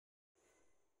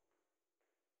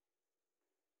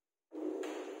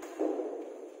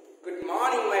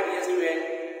morning, my dear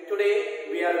student.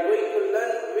 Today we are going to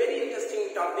learn very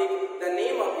interesting topic. The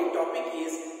name of the topic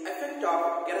is effect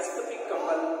of gyroscopic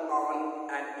couple on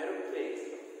an aeroplane.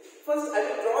 First, I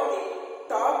will draw the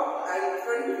top and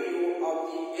front view of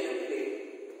the aeroplane.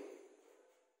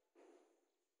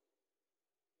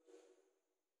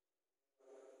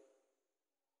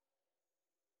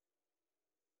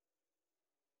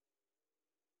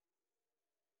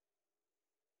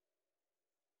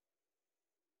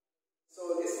 So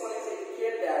this one is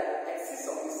indicated that axis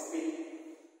of the speed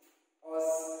was,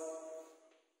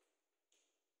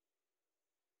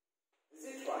 is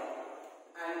it right?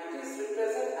 And it is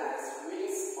represented as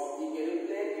wings of the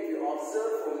aeroplane if you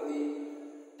observe from the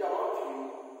top view.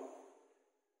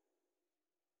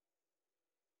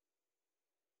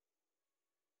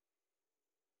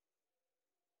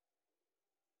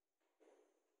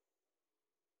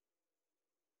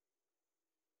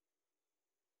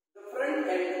 The front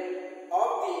end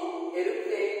of the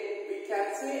aeroplane we can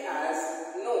say as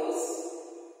nose,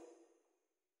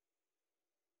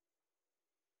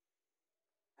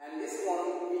 and this one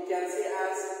we can say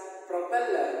as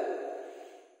propeller.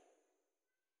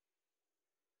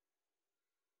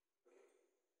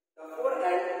 The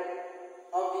forehead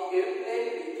of the aeroplane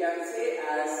we can say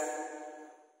as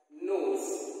nose,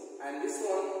 and this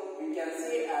one we can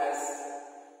say as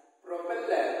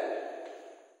propeller.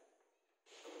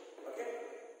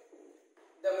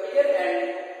 The rear end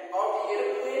of the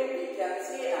aeroplane we can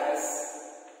say as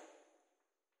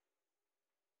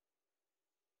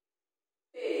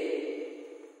tail.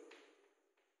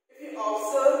 If you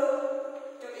observe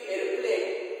to the aeroplane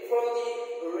from the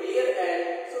rear end,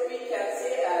 so we can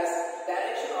say as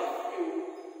direction of view.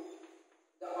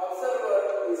 The observer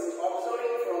is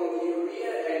observing from the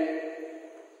rear end,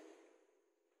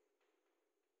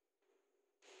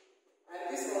 and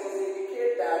this one is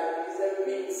indicate that is a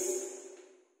wings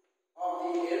of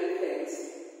the aeroplanes.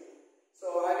 So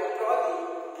I will draw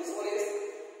this one is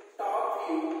top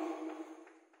view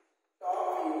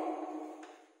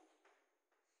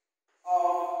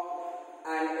of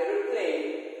an aeroplane.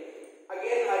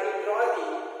 Again I will draw the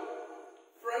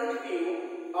front view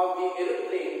of the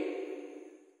aeroplane.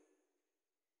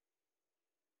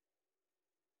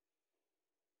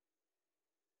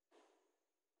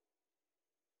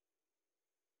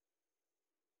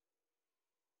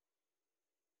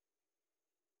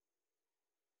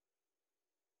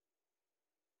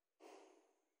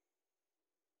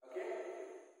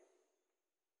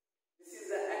 This is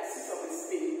the axis of the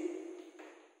speed.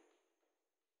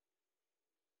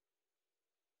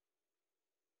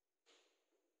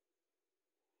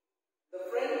 The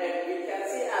front end we can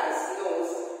say as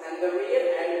nose, and the rear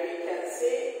end we can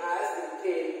say as the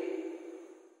tail.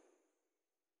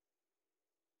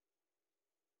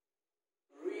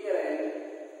 Rear end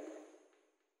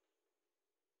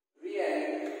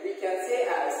we can say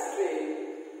as tail.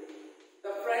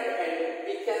 The front end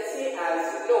we can say as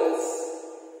nose.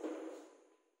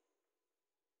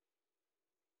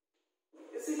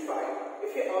 Is it right?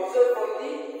 If you observe from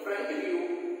the front view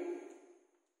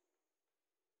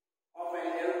of an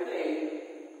aeroplane,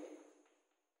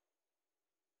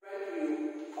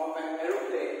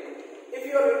 if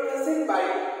you are represented by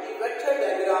the vector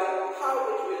diagram, how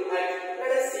it will act?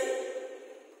 Let us see.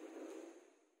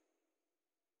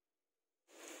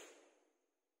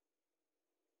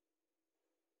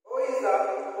 O is the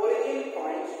origin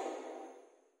point.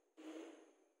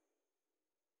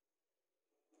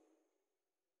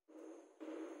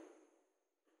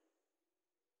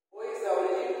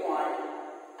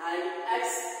 And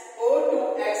O to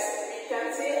X we can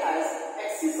say as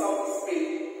axis of speed,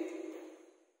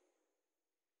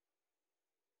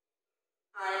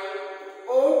 and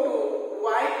O to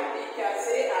Y we can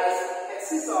say as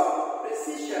axis of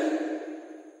precision,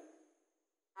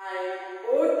 and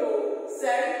O to Z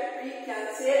we can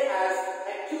say as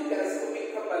active gyroscopic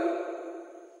couple.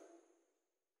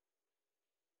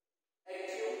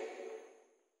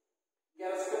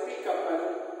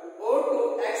 O to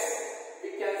X we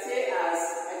can say as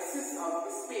axis of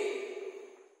speed.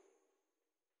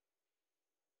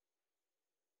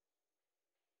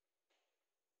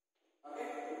 Okay.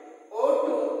 O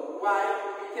to Y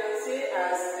we can say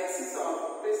as axis of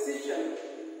precision.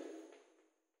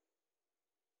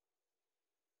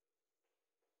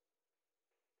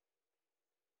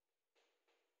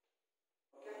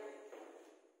 Okay.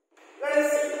 Let us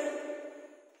see.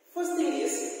 First thing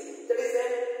is, that is a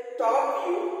top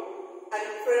view and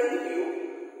front view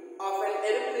of an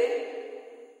aeroplane.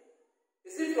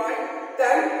 Is it right?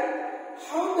 Then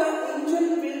how the engine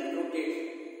will rotate?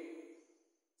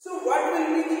 So what will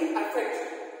be the effect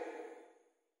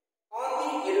on the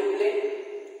aeroplane?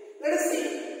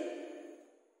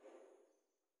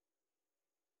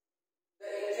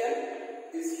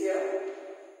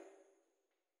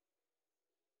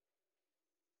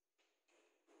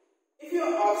 if you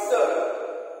observe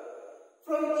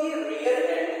from the rear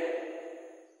end,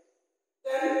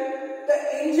 then the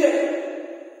engine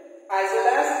as well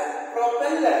as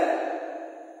propeller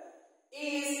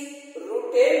is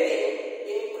rotating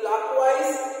in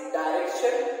clockwise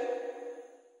direction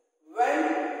when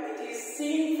it is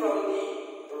seen from the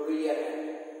rear end.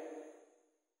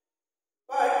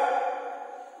 But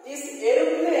this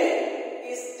aeroplane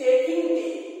is taking the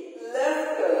left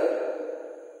turn.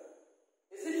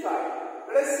 Is it right?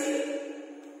 Let us see.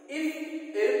 If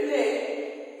aeroplane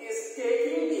is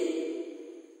taking the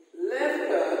left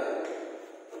turn,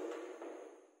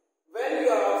 when you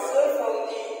are observed from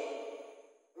the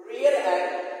rear end,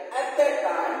 at that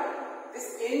time this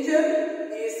engine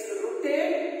is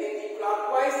rotated in the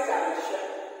clockwise direction,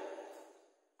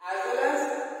 as well as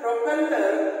propeller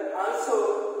also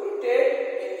rotate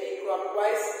in the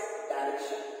clockwise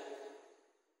direction.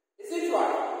 Is it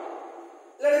right?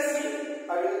 Let us see.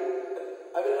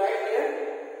 I will write here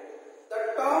the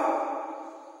top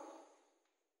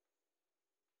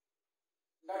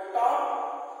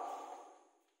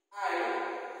and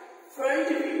front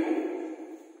view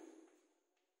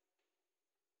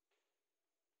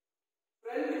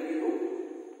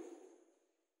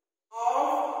of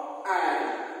an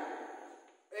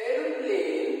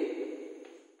aeroplane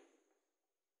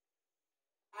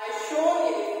as shown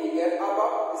in the figure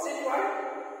above. Is it right?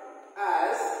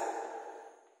 As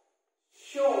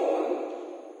shown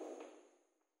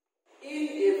in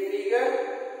the figure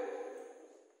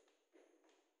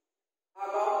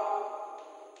above.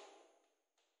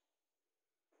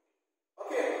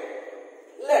 Okay,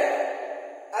 let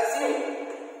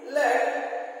the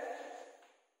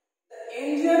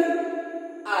engine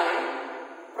and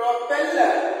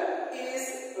propeller is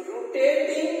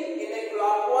rotating in a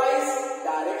clockwise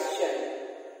direction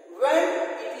when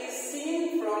it is seen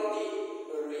from the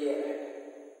rear end.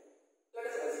 Let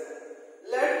us assume.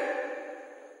 Let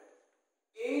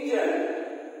engine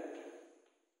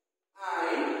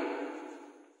and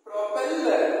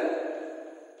propeller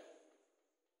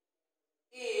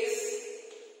is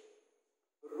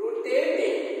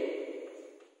rotating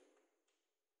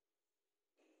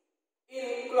in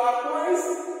clockwise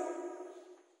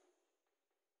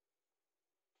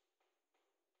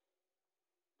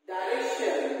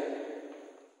direction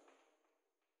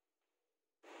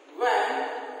when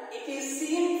it is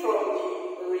seen from the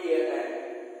rear end.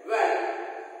 When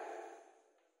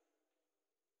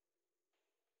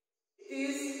it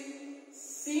is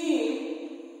seen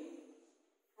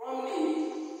from the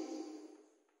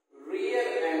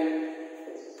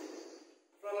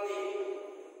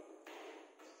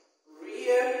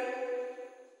rear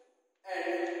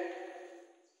end,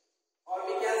 or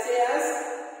we can say as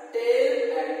tail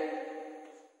end.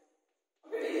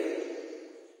 Okay, dear.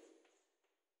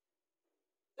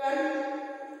 Then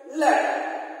let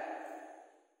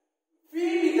V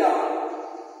be the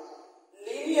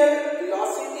linear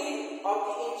velocity of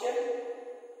the engine.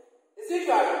 Is it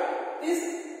right? This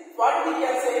what we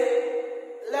can say.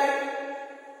 Let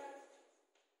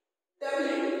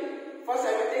W. First I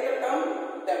will take a term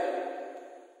W.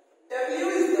 W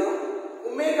is the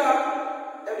omega.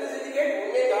 W is indicate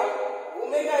omega.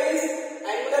 Omega is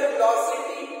angular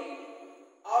velocity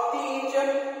of the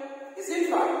engine. Is it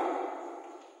right?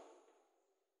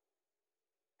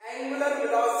 Angular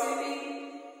velocity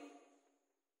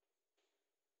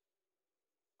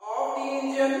of the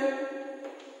engine.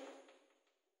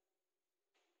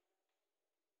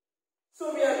 So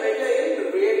we are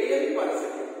measuring radian per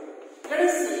second. Let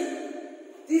us see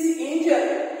this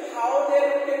engine, how they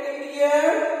are rotating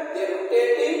here. They are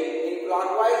rotating in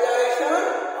clockwise direction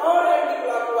or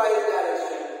anti-clockwise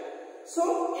direction.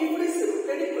 So if it is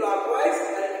rotating clockwise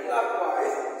and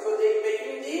anti-clockwise, so they are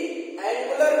making the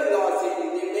angular velocity.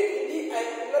 They are making the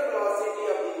angular velocity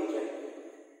of the engine.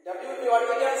 W, what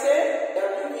we can say?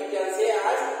 W we can say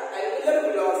as angular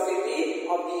velocity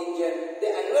of the engine. The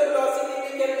angular velocity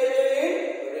we can measure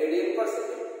in radian per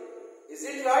second. Is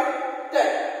it right? Then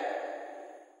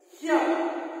M.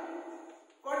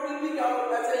 What will be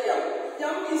counted as a M?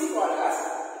 M is called as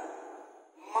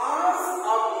mass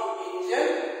of the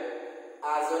engine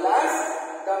as well as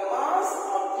the mass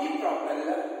of the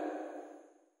propeller.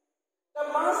 The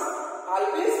mass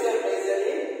always we are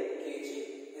measuring kg.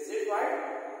 Is it right?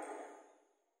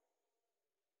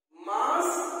 Mass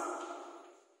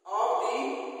of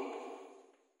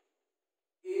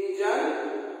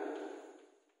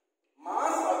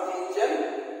the engine,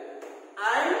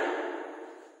 and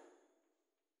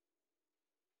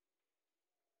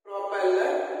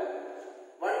propeller.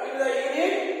 What will be the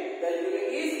unit? The unit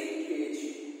is kg.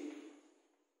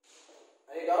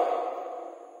 There you go.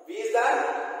 V is the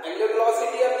angular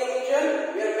velocity of the engine,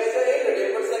 we are measuring radian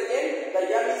per second. The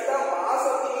m is the mass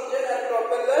of the engine and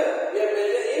propeller, we are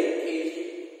measuring in kg.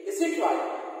 Is it right?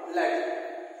 Let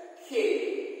k.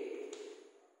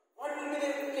 What will be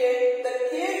the k? The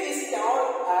k is called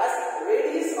as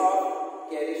radius of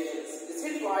gyration. Is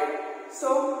it right? So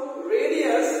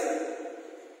radius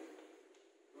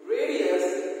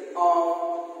of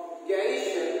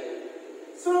gyration.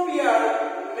 So we are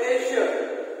measured.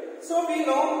 So we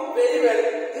know very well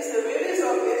this radius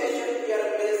of gyration we are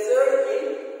measured in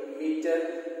meter.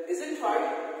 Is it right?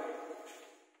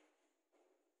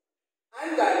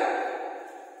 And then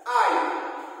I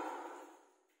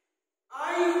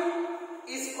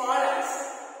is called as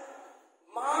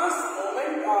mass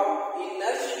moment of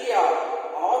inertia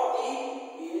of the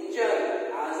engine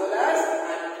as well as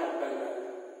propeller.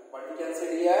 What we can say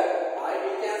here?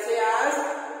 We can say as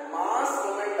mass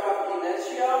moment of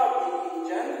inertia of the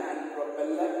engine and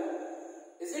propeller.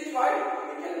 Is it right?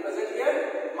 We can present here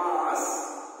mass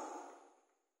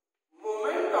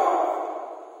moment of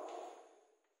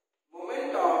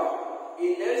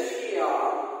inertia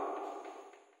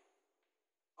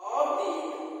of the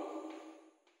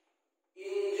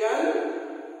engine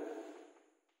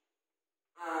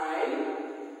and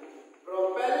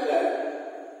propeller.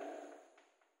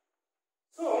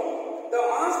 So the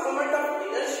mass moment of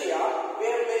inertia we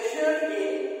are measured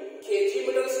in kg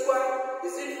meter square.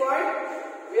 Is it right?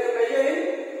 We are measuring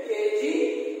kg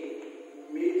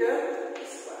meter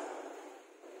square.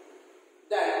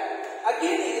 Then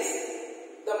again is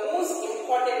the most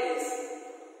important is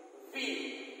v.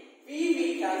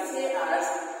 We can say as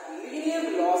linear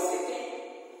velocity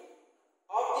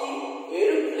of the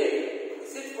aeroplane.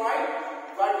 Is it right?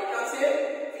 What we can say?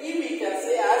 We can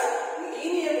say as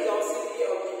linear velocity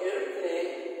of the aeroplane.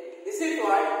 Is it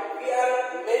right? We are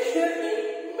measured in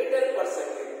meter per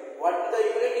second. What is the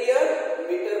unit here?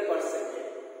 Meter per second.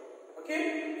 Okay?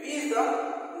 V is the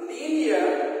linear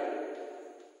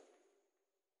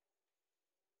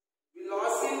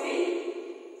velocity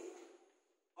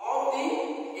of the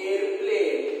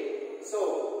airplane. So,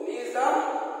 V is the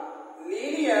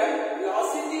linear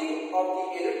velocity of the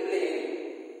airplane.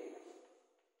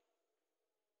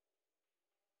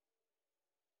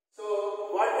 So,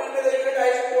 what will be the unit I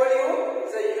told you?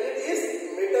 The unit is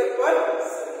meter per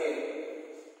second.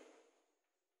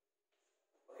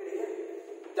 Okay,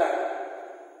 done.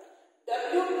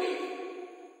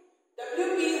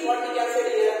 WP is what we can say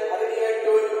here. Already I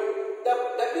told you. The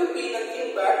WP nothing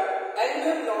but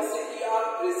angular velocity of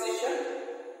precision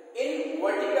in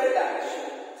vertical direction.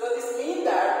 So this means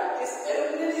that this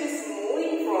aeroplane is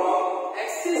moving from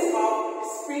axis of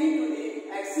spin to the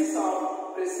axis of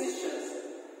precision.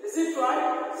 Is it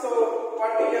right? So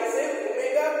what we can say,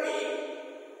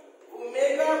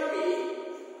 omega P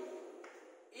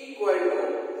equal to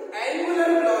angular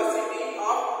velocity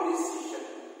of precision.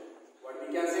 What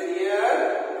we can say here,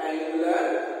 angular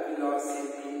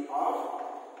velocity of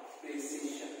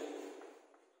precision.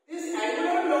 This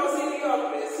angular velocity of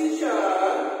precision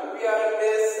we are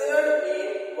measured in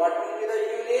what will be the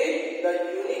unit? The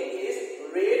unit is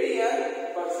radian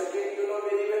per second. You know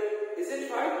very well. Is it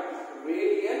right?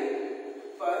 Radian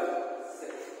per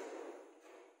second.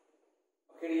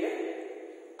 Okay, dear.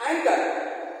 And then,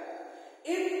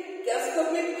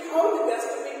 how the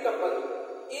gyroscopic couple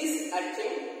is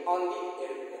acting on the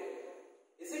airplane.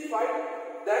 Is it right?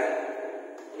 Then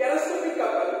gyroscopic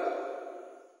couple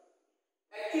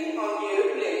acting on the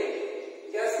airplane.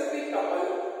 Gyroscopic couple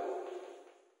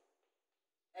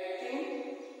acting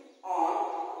on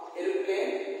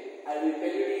airplane. I will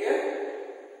tell you here.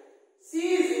 C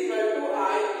is equal to I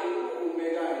into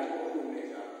omega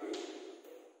P.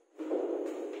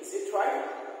 Is it right?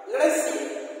 Let us see.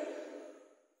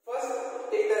 First,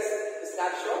 take the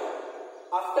snapshot.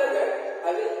 After that, I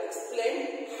will explain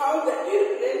how the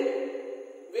airplane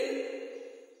will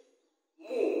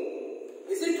move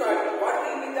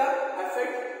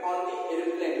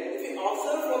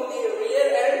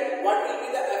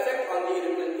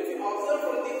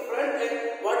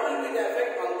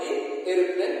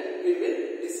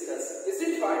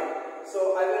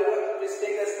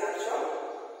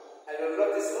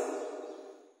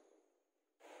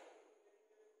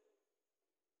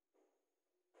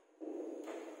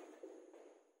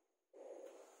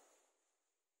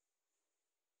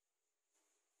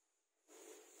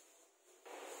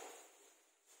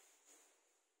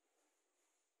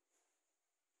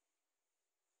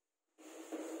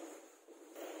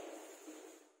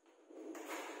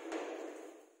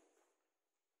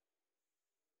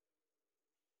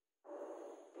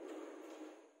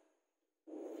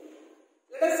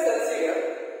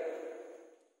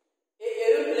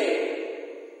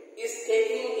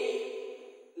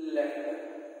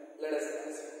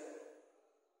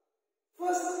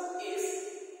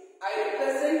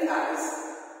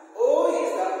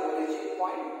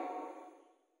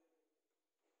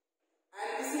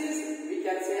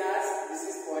can say as, this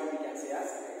is point we can say as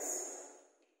x.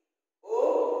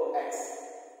 OX.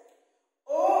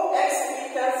 OX we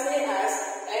can say as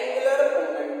angular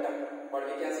momentum. What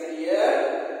we can say here?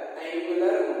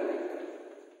 Angular momentum.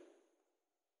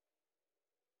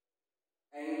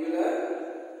 Angular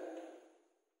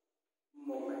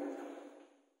momentum.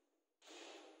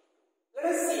 Let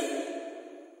us see.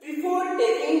 Before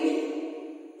taking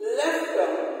the left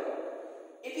term,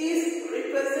 it is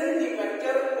represent the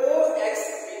vector OX,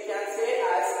 we can say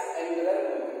as angular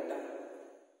momentum.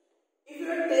 If you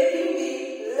are taking the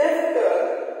left turn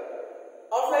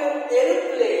of an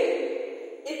aeroplane,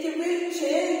 it will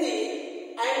change the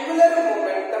angular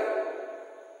momentum.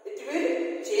 It will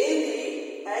change the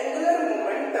angular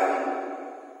momentum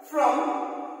from,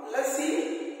 let's see,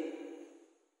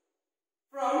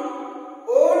 from O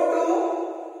to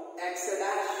x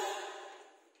dash.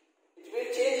 It will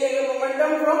change the angular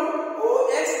momentum from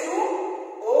OX to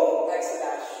OX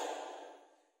dash.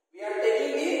 We are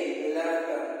taking the left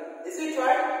turn. Is it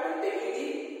right? I am taking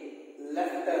the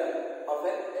left turn of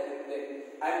an aeroplane.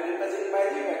 I am represented by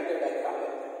the vector diagram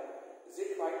like that. Is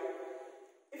it right?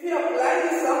 If you apply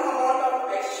some amount of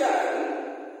action,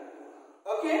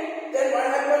 okay, then what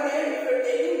happens here? If you are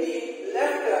taking the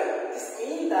left turn, this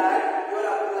means that you are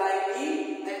applying the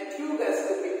active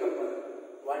gyroscopic couple.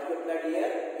 What you apply here?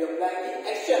 You apply the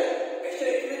action. Action,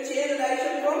 it will change the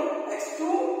direction from x to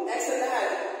x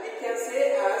dash. We can say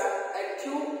as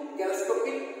active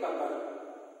gyroscopic couple.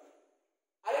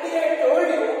 Already I told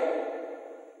you,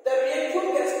 the reactive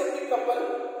gyroscopic couple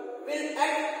will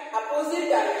act opposite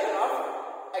direction of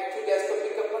active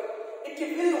gyroscopic couple. It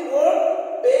will work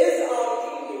based on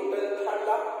the Newton's third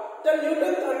law. The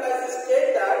Newton's third law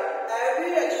states that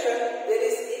every action there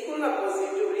is equal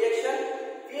opposite to reaction.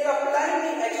 We are applying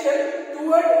the action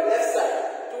toward left side.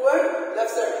 Toward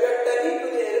left side. We are turning to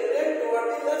the aeroplane toward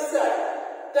the left side.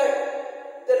 Then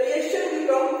the reaction will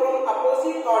come from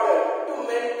opposite order to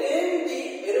maintain the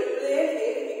aeroplane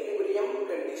in equilibrium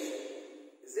condition.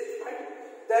 Is it right?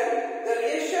 Then the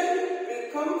reaction will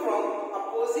come from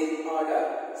opposite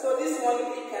order. So this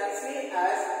one we can see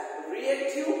as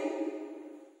reactive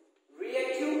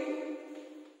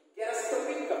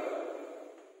gyroscopic couple.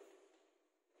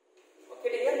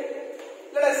 Okay, dear?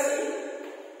 Let us see.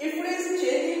 If it is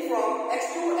changing from x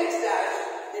to x dash,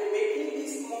 then making the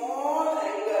small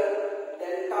angle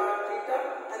delta theta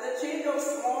and the change of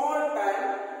small time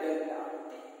delta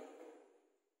t.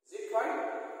 Is it right?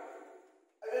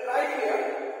 I will write here.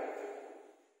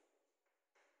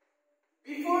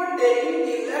 Before taking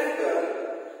the left turn,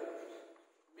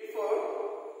 before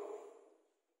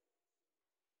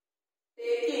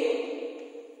taking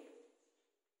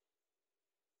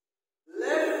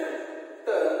left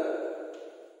turn,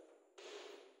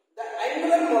 the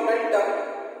angular momentum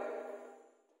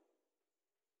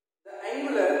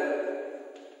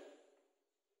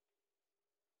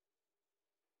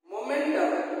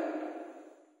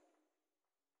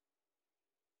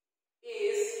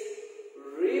is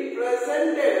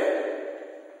represented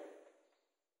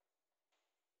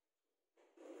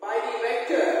by the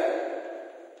vector.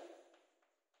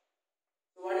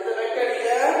 So what is the vector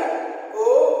here?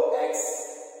 OX.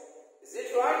 Is it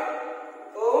right?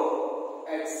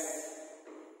 OX.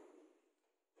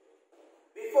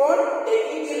 Before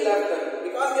taking the left turn,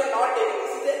 because we are not taking,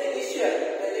 this is the initial.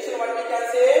 The initial what we can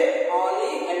say?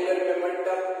 Only angular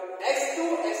momentum. X to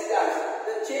x dash.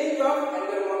 The change of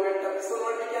angular momentum. So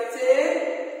what we can say?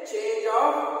 Change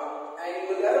of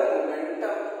angular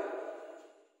momentum.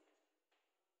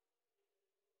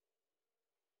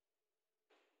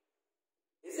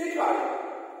 Is it right?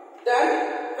 Then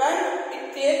when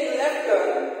it takes left turn,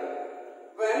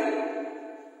 when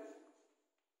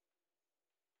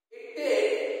it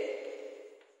takes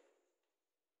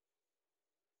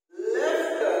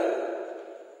left turn,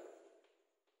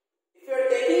 if you are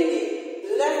taking the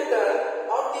left turn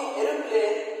of the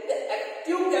aeroplane, the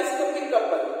active gyroscopic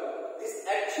couple, this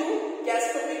active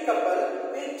gyroscopic couple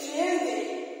will change the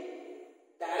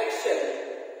direction.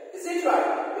 Is it right?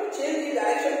 Will change the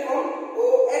direction from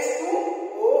OX to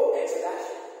OX dash.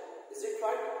 Is it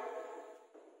right?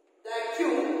 The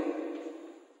active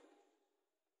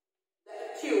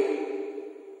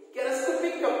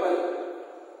gyroscopic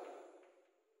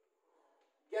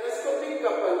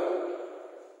couple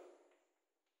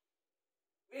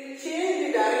will change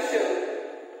the direction.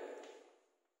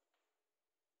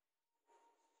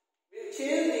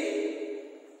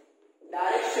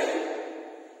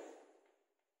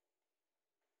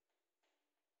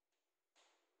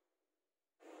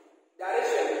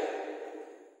 Direction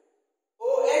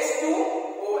OX to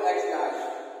OX dash.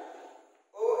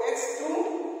 OX to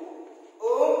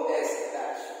OX dash.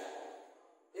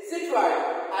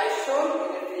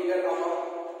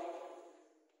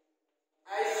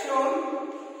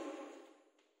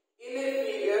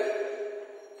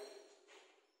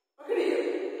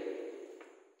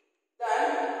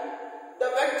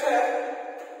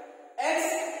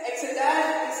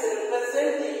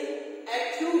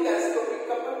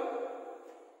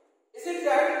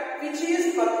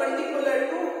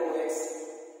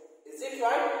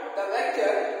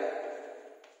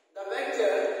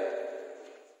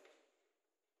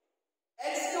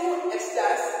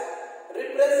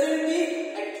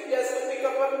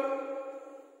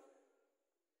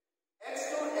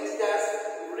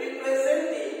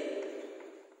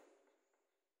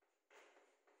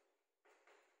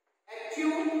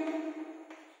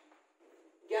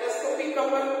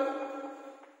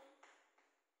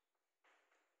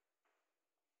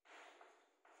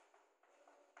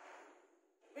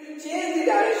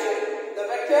 direction. The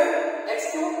vector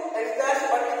x2, x dash,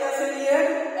 what we can say here?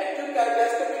 Active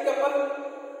gyroscopic couple,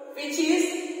 which is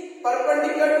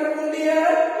perpendicular to whom here?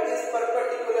 It is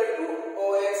perpendicular to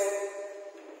OX,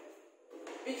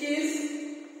 which is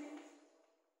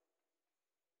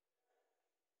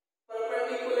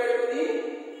perpendicular to the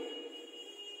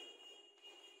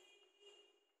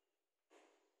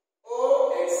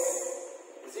OX.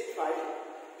 Is it fine?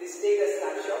 Please take a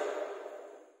snapshot.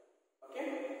 Okay.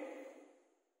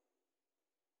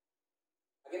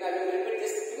 Again, I will repeat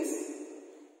these things.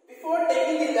 Before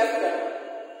taking the left turn,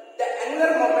 the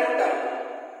angular momentum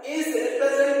is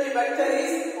represented, the vector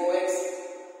is OX.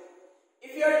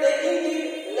 If you are taking the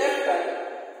left turn,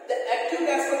 the active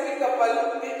gyroscopic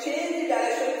couple will change the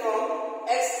direction from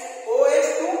OX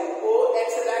to OX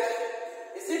dash.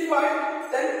 Is it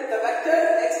fine? Then the vector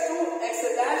x2, x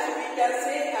dash we can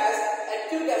say as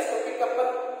active gyroscopic couple,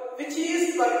 which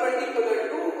is perpendicular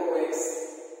to OX.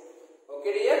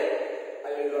 Okay dear? I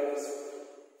will draw this one.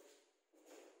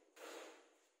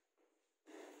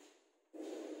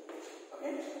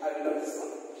 Okay, I will draw this one.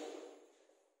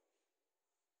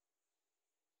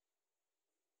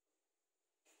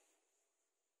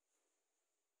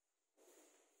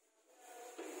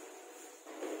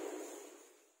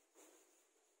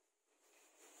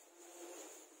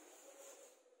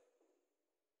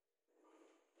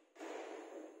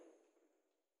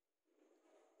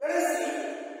 Let us see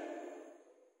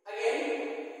again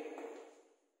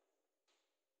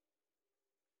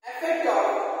effect of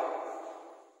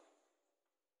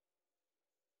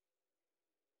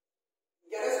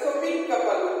gyroscopic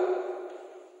couple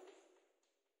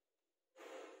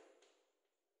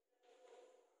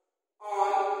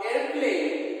on airplane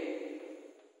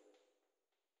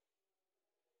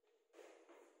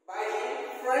by the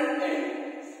front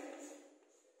end.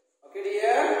 Okay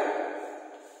dear?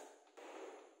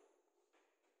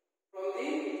 From the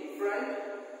front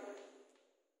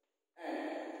end.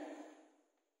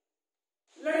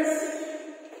 Let us see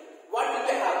what will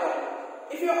happen.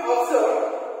 If you observe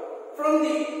from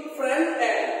the front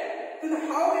end, then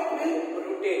how it will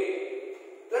rotate.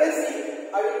 Let us see.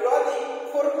 I will draw the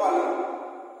 4 column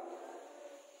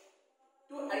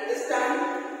to understand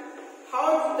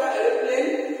how the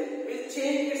aeroplane will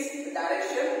change its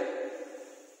direction.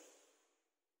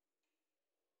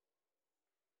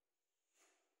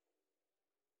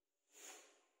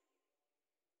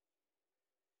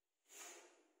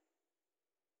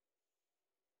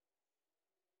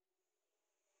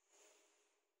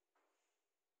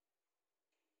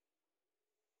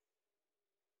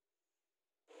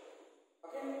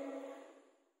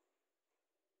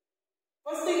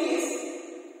 First thing is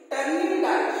turning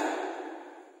direction.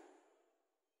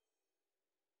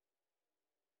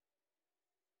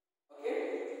 Okay.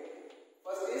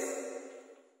 First is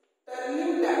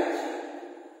turning direction.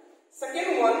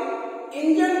 Second one,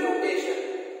 engine rotation.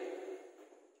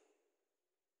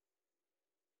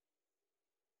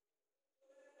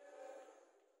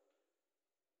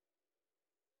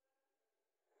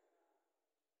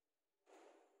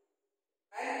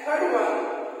 And third one,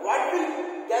 what will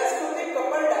gyroscopic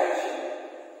couple direction?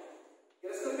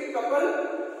 Gyroscopic couple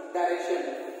direction.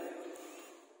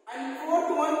 And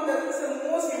fourth one, that is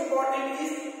the most important,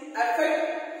 is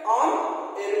effect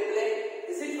on aeroplane.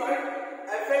 Is it right?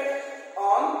 Effect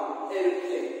on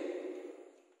aeroplane.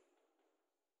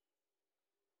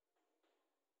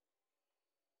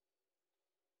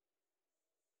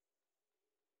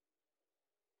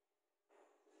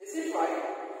 Is it right?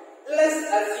 Let's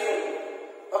assume.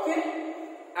 Okay,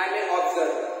 I'm an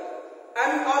observer.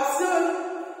 I'm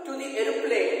observed to the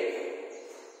airplane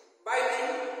by the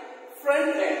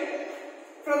front end.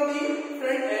 From the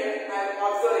front end, I'm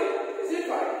observing. Is it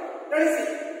right? Let us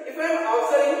see. If I'm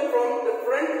observing from the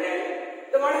front end,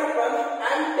 then what happens?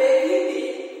 I'm taking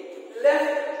the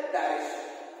left direction.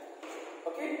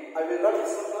 Okay, I will not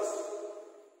listen first.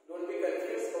 Don't be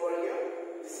confused over here.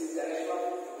 This is direction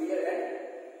of rear end.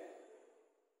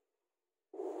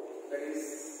 That is,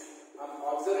 I'm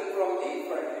observing from the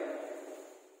front end.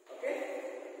 Okay?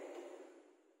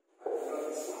 I will draw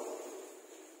this one.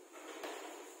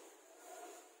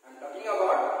 I'm talking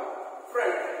about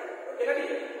front. Okay, not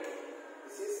here.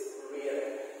 This is rear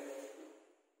end.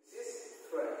 This is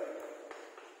front end.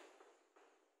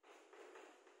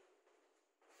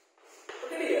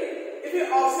 Okay, dear. If you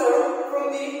observe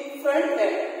from the front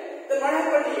end, then what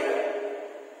happened here?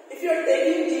 If you are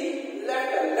taking the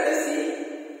left turn, let us see.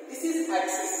 This is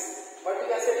axis. What we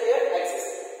can say here? Axis.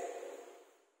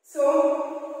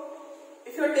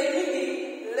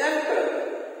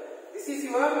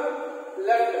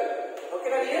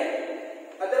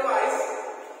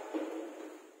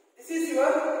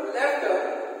 your left turn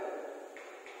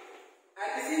and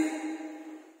this is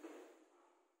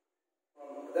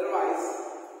otherwise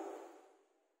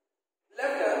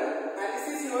left turn and this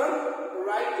is your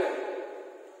right turn.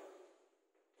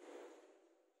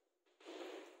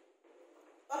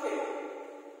 Okay,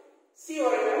 see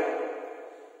over here.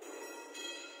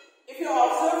 If you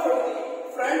observe from the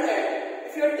front end,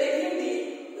 if you are taking the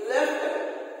left turn,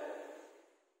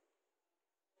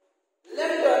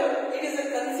 it is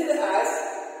considered as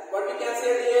what we can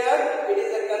say here. It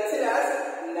is considered as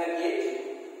negative.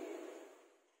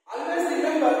 Always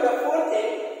remember the fourth thing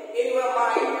in your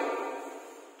mind.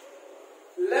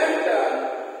 Left turn,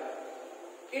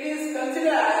 it is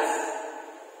considered as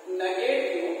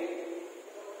negative.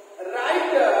 Right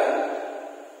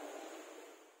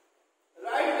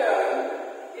turn,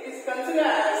 it is considered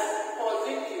as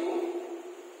positive.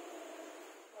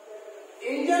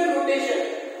 Engine rotation,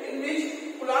 in which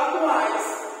clockwise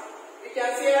we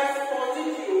can say as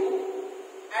positive,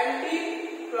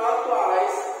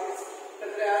 anti-clockwise is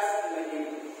considered as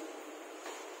negative.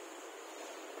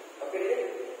 Okay.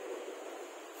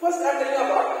 First I am telling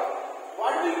about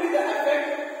what will be the effect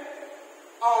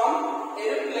on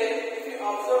aeroplane if you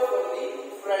observe from the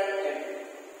front end.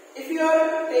 If you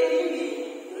are taking the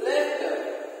left turn,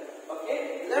 okay,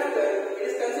 left turn, it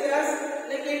is considered as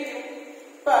negative.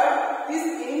 But this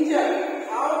engine,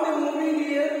 how they moving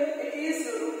here, it is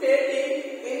rotating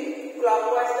in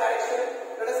clockwise direction.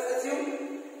 Let us assume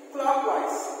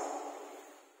clockwise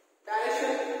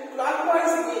direction.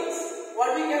 Clockwise means what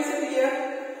we can say here,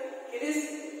 it is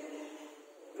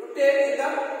rotate in the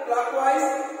clockwise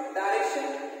direction.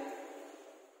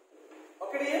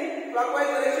 Okay, dear? Clockwise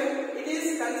direction, it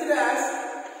is considered as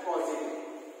positive.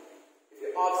 If you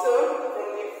observe from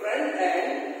the front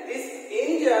end, this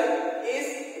engine is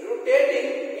rotating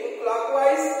in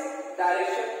clockwise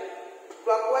direction.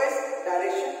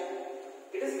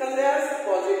 It is considered as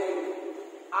positive.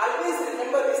 Always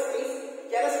remember these things.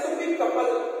 Gyroscopic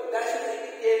couple, that should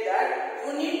indicate that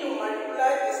you need to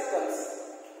multiply these terms.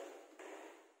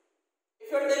 If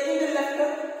you are taking the left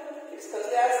turn, it is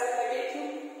considered as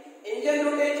negative. Engine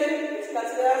rotation, it is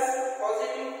considered as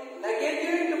positive.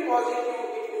 Negative into positive,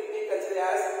 it will be considered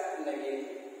as negative.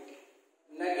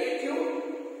 Negative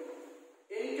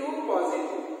into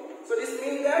positive. So this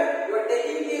means that you are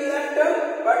taking the left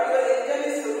turn, but your engine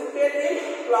is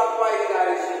rotating clockwise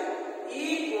direction.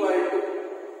 Equal to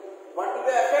what will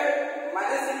the effect?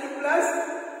 Minus into plus,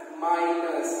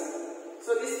 minus.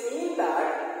 So this means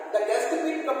that the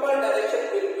gyroscopic couple direction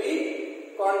will be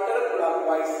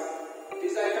counterclockwise.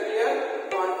 This I have here,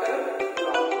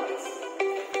 counterclockwise.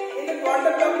 In the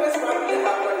counterclockwise, what will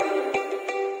happen here?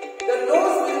 The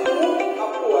nose will move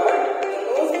upward,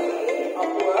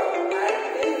 and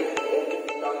tail will move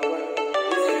downward.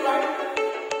 Is it right?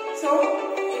 So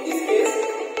in this case,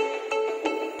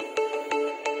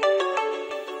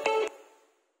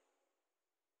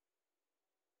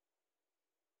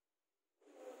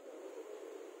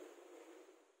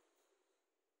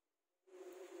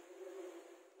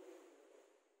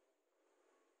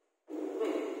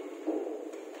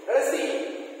 let us see,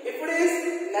 if it is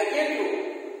negative,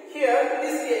 here in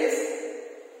this case,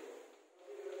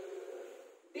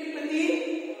 dip the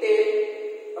tail,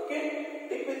 okay,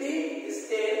 dip this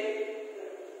tail,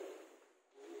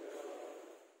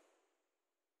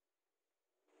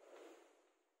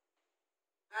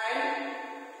 and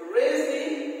raise the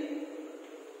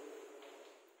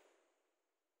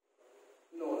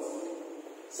nose.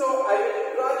 So I will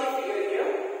draw the figure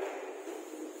here.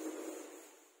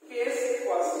 Case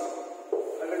first,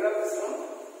 I will draw this one.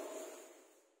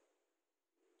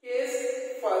 Case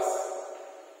first.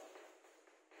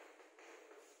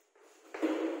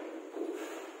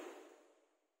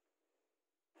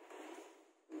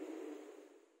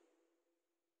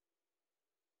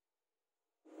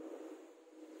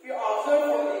 If you observe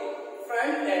from the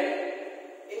front end,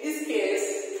 in this case,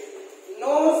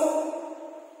 nose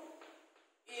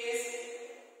is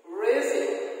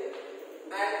raising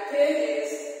and tail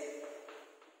is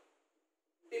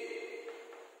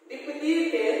dip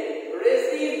the tail, raise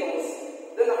the nose.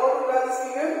 Then how to draw this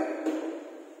figure?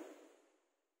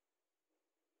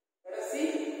 Let us see.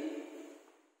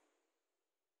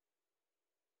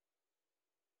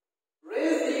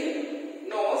 Raise the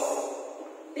nose,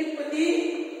 dip the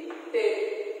tail.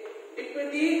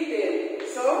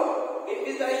 So in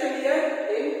this direction here,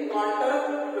 in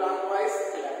counterclockwise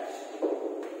direction.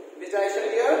 This direction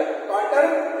here,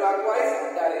 counterclockwise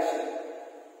direction.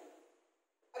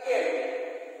 Again,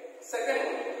 second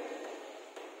one.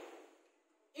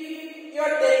 If you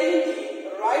are taking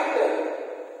the right turn,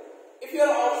 if you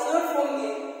are observed from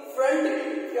the front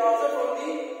view, if you observe from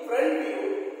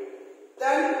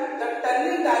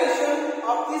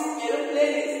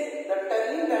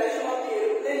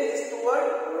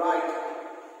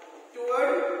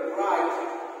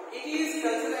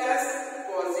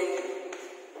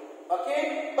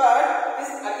but this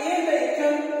again the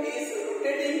engine is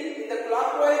rotating in the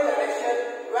clockwise direction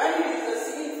when it is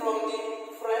seen from the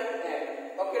front end.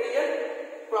 Okay dear,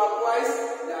 clockwise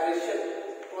direction,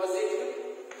 positive.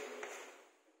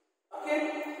 Okay,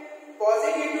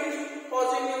 positive,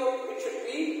 it should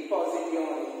be positive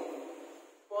only.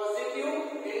 Positive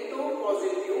into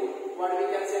positive, what we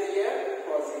can say here,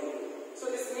 positive. So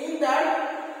this means that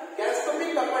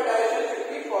gyroscopic upward direction should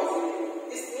be positive.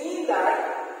 This means that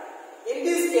in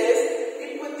this case,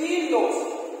 tip the nose.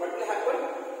 What will happen?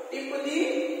 Tip the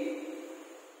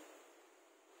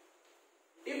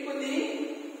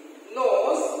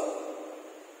nose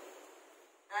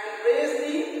and raise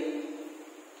the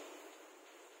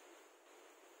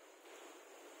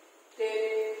tail.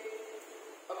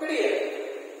 Okay dear.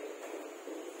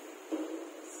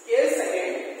 Scale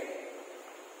second.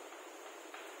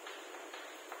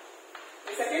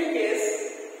 In second case,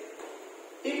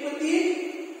 tip the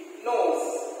nose.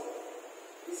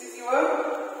 This is your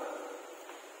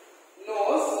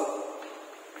nose,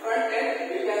 front end,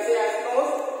 we can say as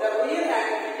nose, the rear end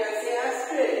we can say as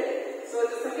tail. So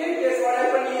the second case, what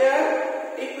happened here?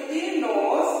 Tip the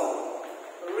nose,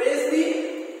 raise the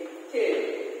tail.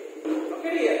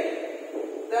 Okay dear.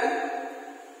 Then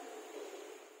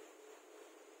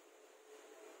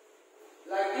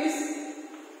like this,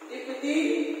 tip the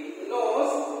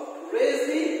nose, raise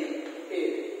the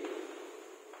tail.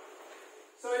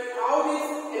 So how these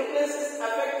airplanes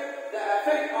affect, the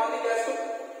effect on the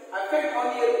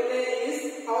airplane is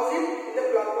how it in the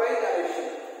clockwise direction.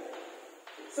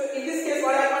 So in this case,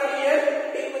 what happened here?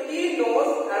 Tip the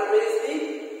nose and raise the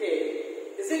tail.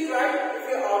 Is it right? If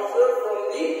you observe from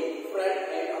the front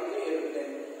end of the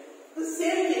airplane. The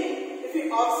same thing, if you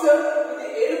observe to the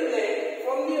airplane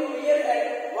from the rear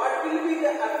end, what will be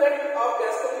the effect of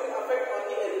gyroscopic effect on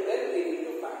the airplane we need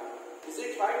to find. Is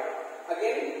it right?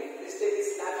 Again, please take this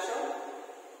snapshot.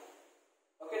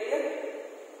 Okay dear?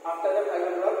 After that I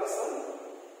will draw this one.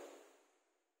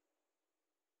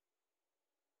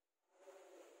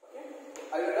 Okay?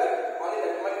 I will draw only the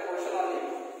recommended portion only.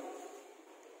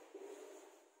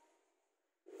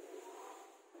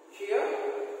 Here,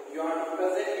 you are to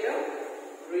present here,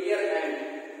 rear end.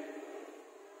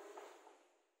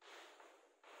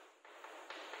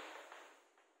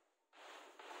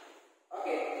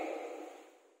 Okay.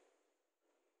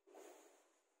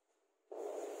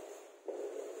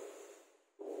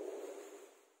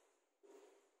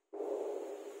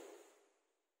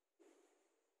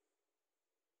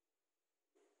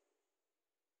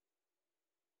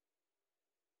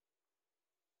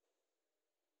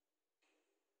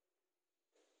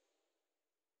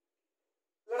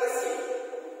 Let us see.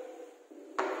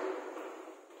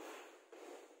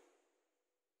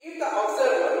 If the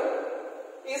observer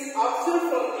is observed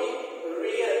from the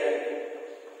rear end,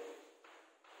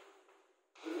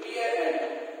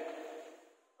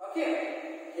 okay,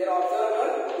 here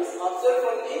observer is observed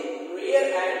from the rear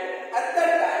end. At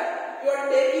that time, you are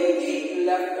taking the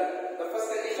left turn. The first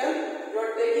condition, you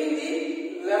are taking the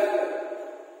left turn.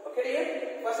 Okay dear?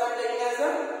 First I am taking as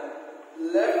a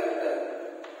left turn.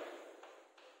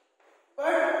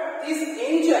 But this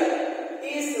engine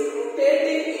is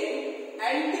rotating in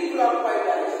anti-clockwise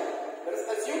direction. Let us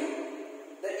assume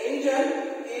the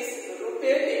engine is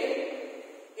rotating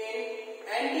in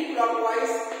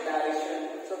anti-clockwise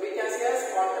direction. So we can say as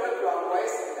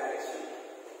counter-clockwise direction.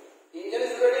 The engine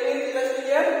is rotating in the direction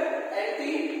here,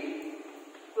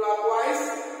 anti-clockwise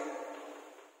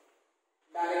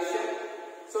direction.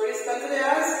 So it is considered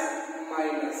as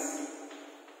minus.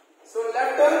 So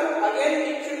left turn, again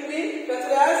it should be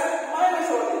considered as minus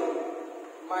only.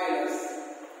 Minus.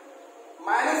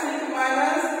 Minus into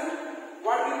minus,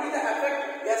 what will be the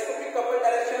effect? Gyroscopic coupled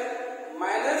direction.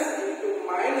 Minus into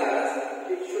minus,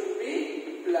 it should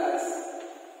be plus.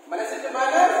 Minus into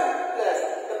minus, plus.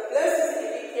 The plus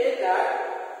indicates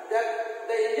that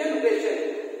the engine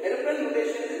rotation, aeroplane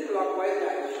rotation is clockwise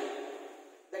direction.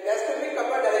 The gyroscopic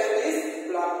coupled direction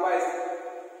is clockwise.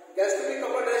 Gyroscopic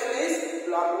coupled direction is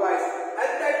clockwise.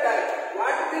 At that time,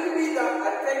 what will be the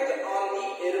effect on the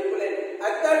aeroplane?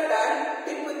 At that time,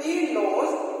 dip the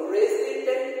nose, raise the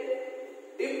tail.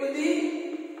 Dip the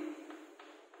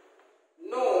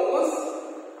nose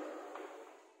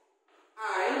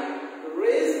and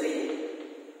raise the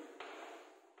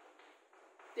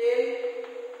tail.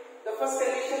 The first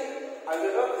condition, I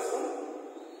will draw this one.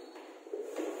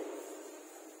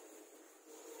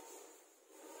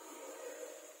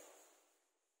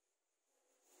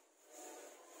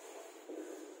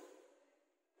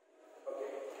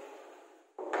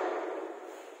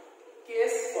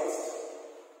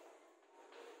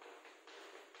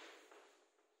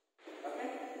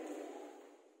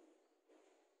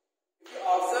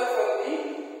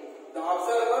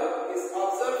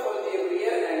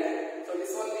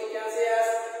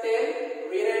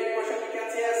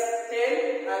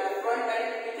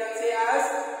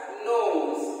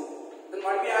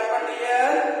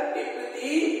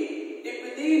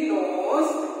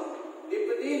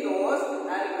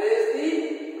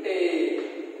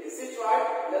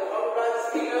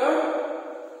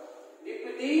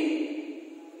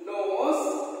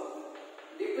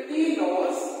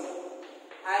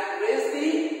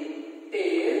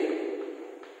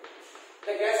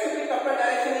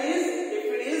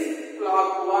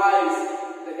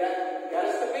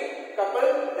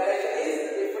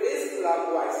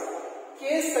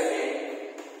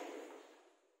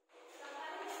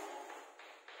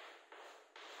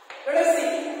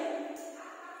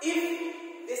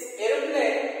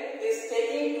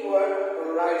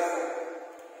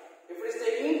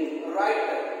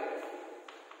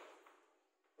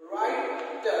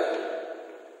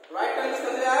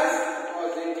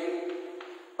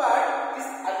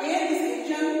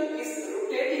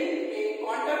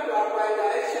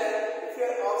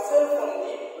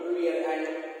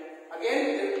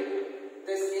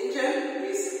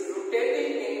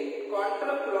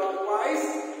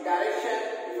 counterclockwise direction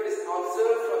if it is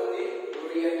observed from the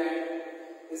rear end.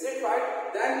 Is it right?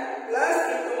 Then plus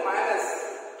into minus.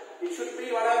 It should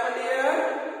be what happened here?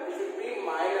 It should be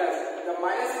minus. The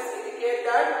minus is indicate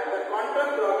that the quantity